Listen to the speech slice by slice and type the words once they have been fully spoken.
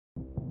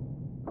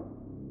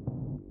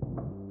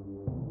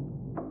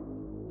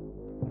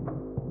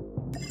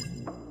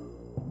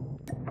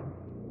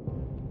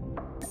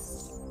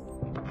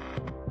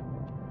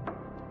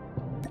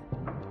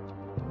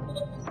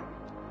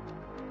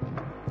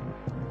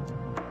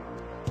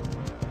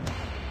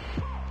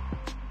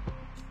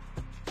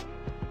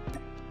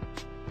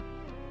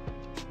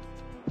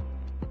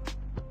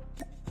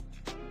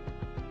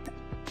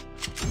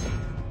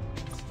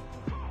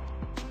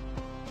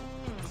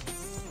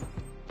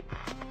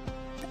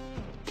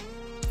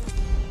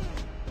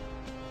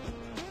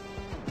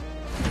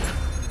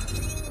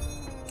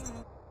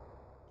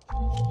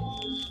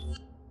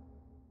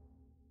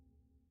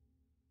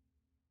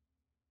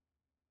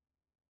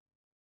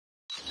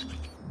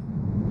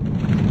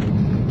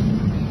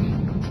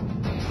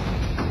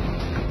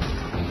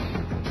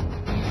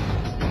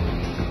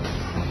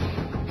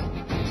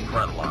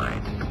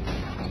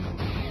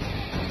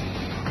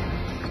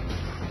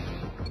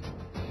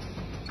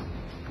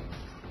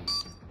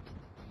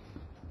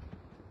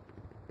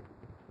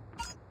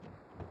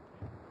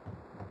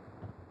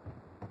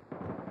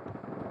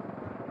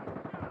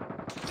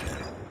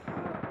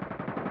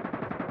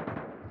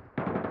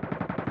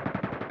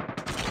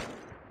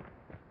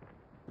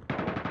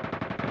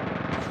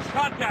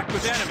Contact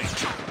with enemy.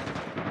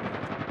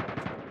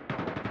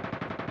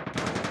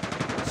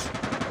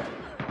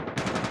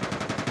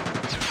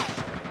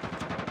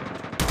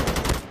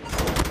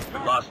 We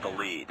lost the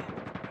lead.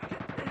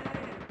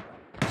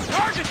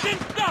 Target's in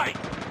sight!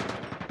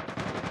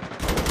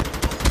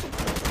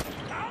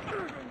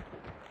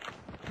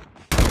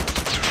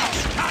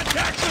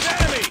 Contact with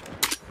enemy!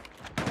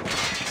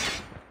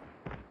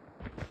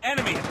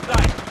 Enemy in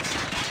sight!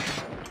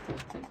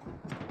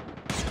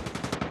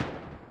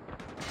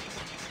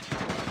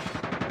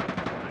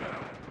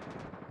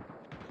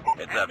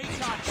 Heads up, team.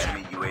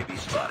 Enemy UAV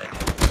spotted.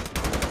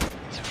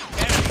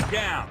 Enemy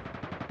down!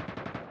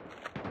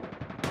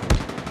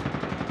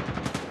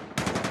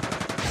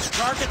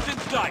 Target's in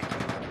sight!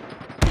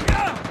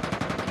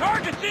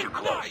 Target's in Too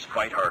close. sight!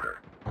 Fight harder.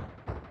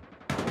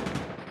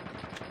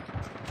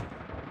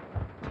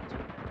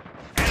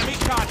 Enemy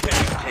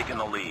contact! Taking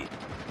the lead.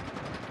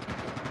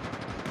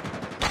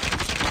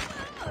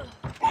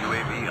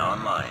 UAV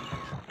online.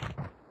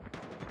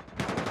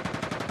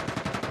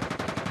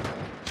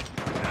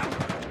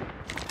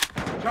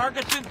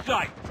 Target's in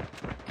sight!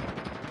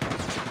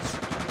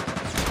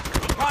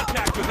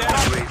 Contact with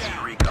enemy!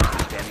 UAV recon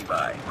is standing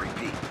by.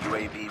 Repeat.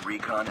 UAV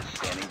recon is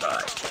standing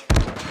by.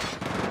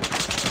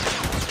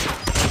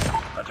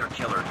 Hunter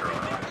killer drone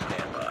on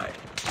standby.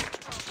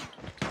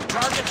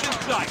 Target's in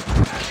sight!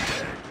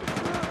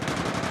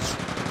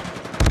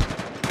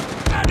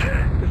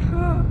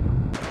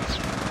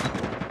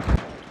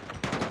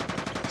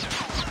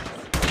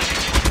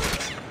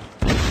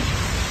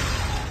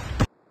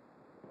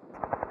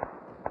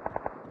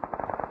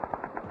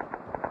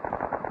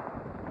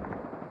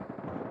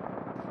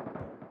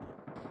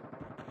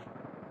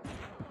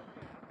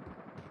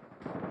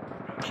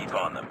 Keep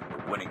on them.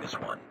 We're winning this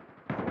one.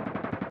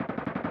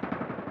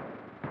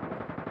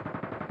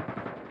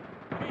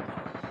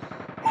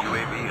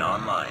 UAV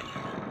online.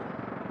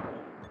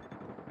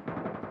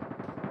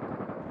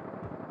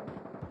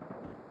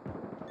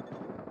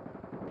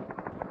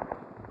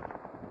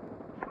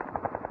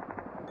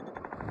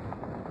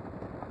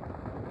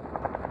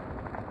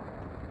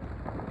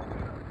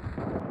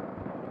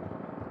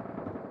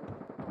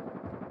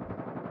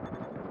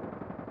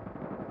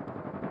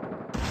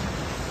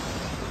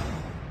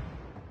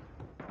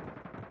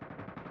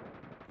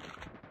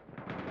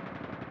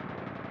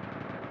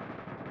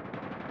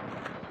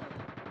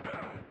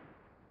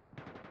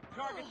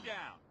 Target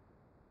down!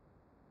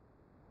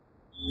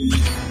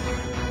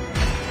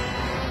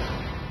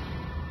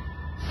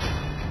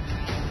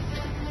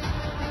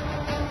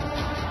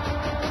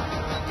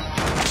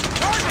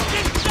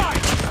 Target in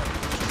sight!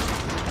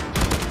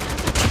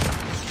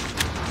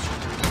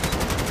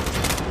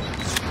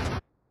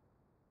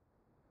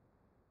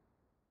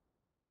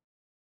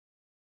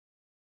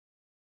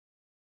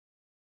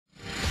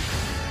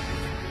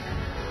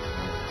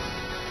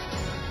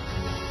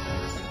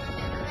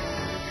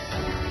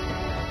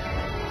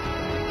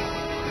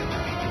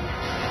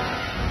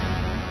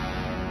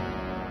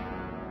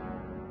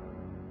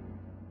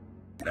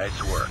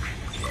 Nice work.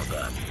 Well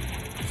done.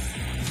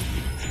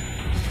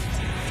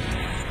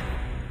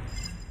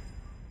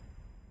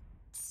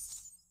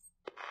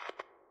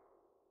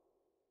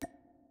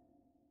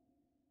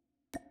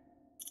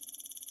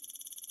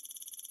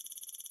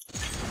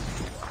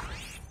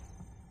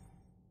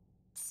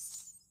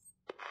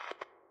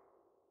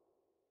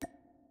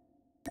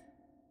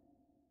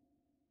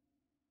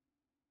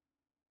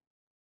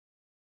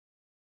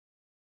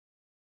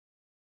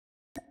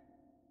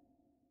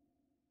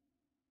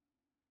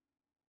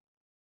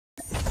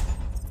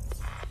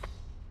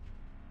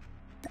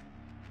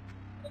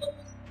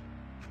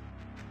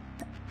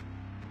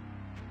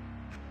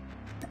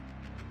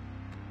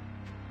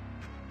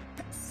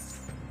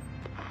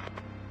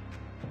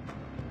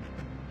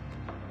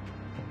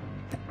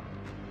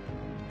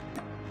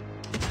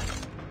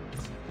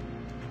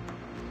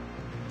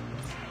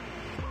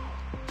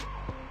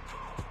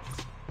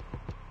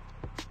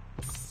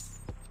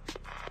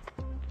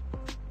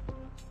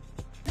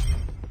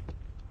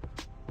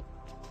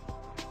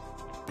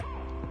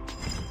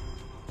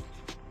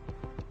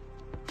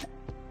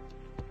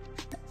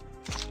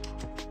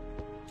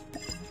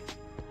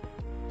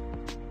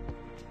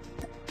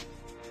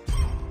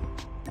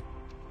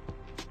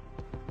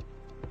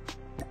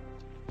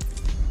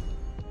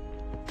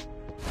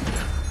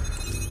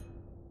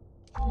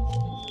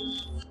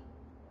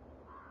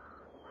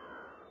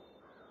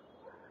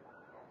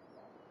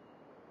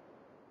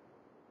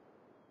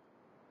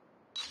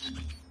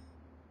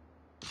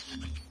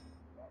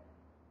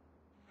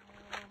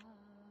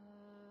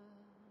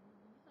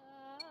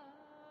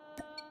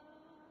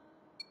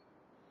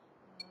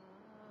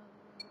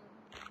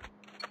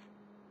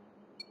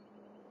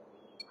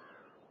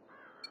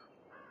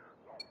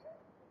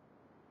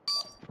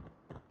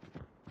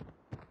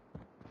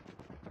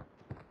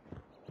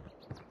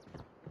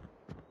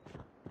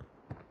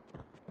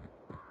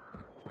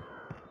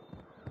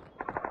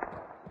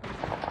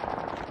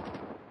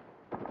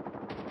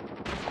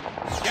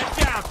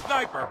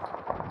 Sniper!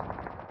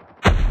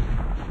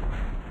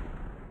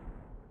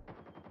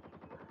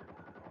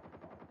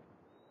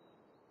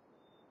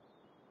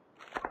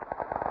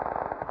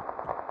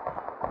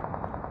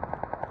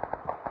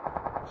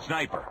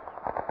 sniper.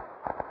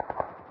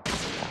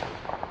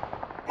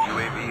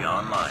 UAV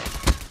online.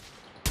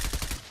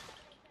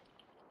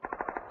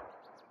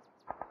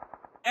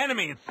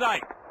 Enemy in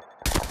sight.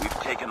 We've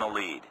taken the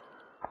lead.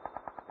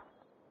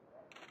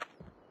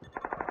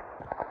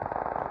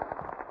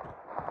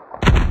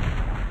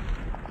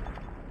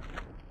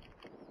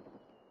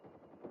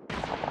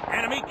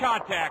 Enemy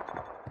contact.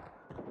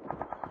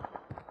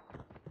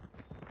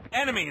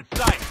 Enemy in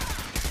sight.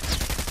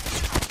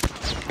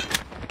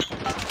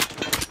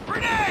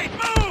 Grenade,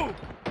 move!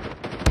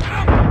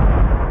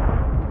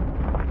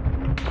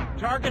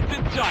 Targets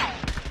in sight.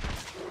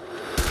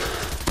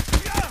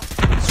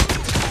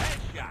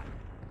 Headshot.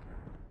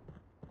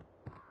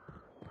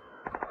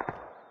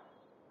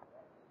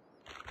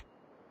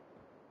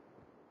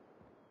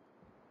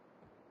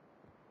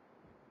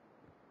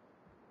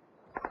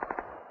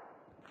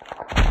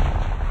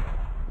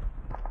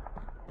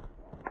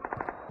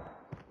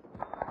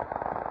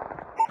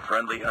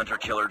 Friendly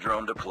hunter-killer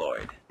drone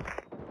deployed.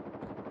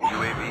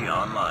 UAV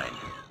online.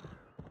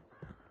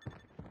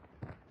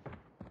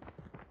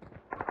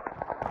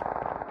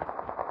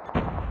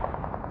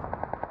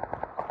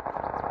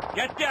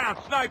 Get down,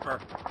 sniper.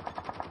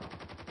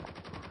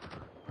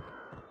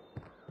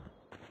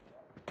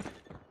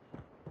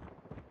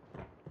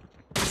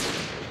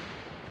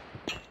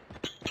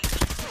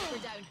 We're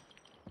down.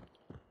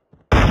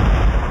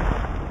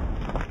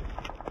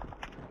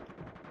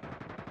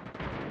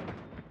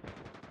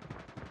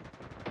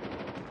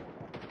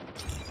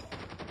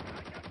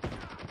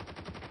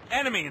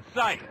 Enemy in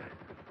sight.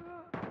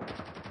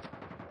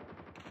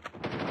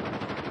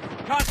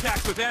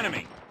 Contact with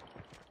enemy.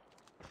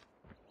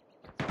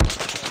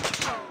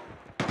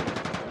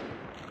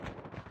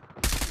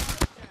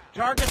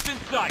 Targets in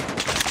sight.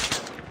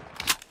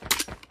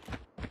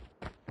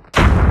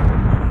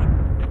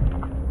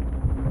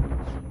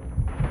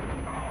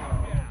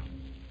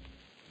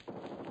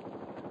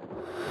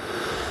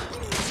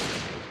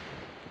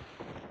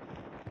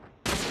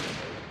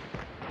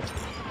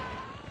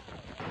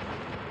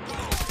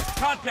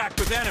 Contact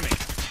with enemy.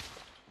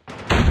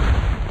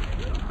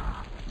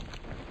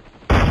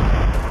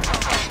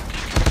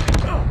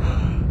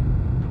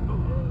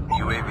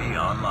 UAV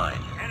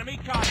online. Enemy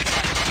contact.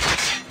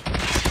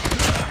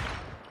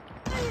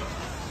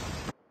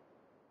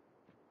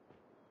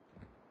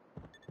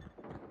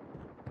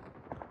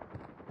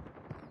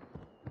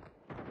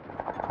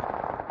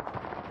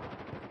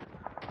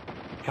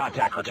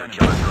 Contact with enemy.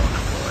 Hunter-killer drone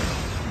deployed.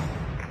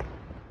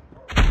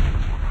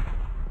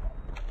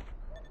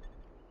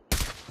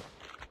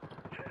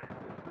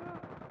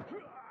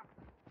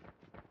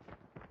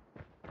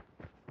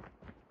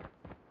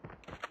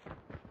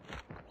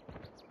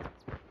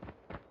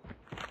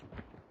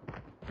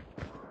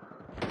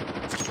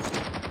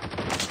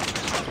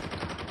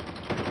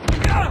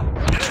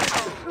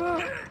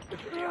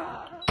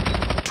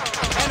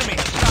 Enemy in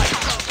sight.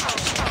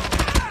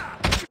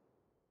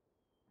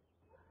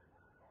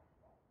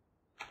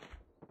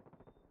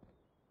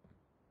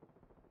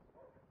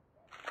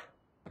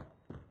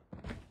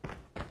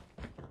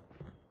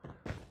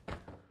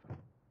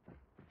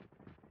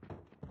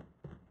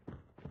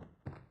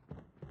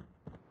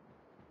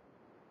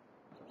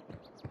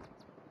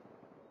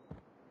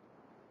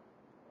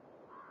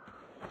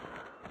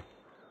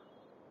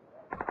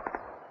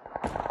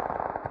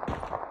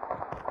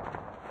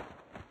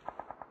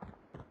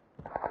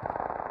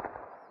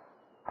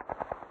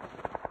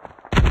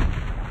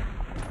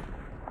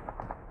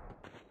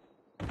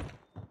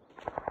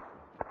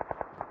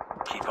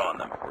 Keep on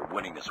them. We're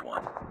winning this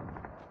one.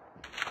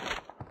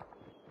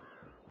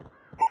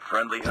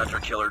 Friendly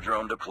hunter-killer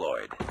drone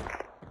deployed.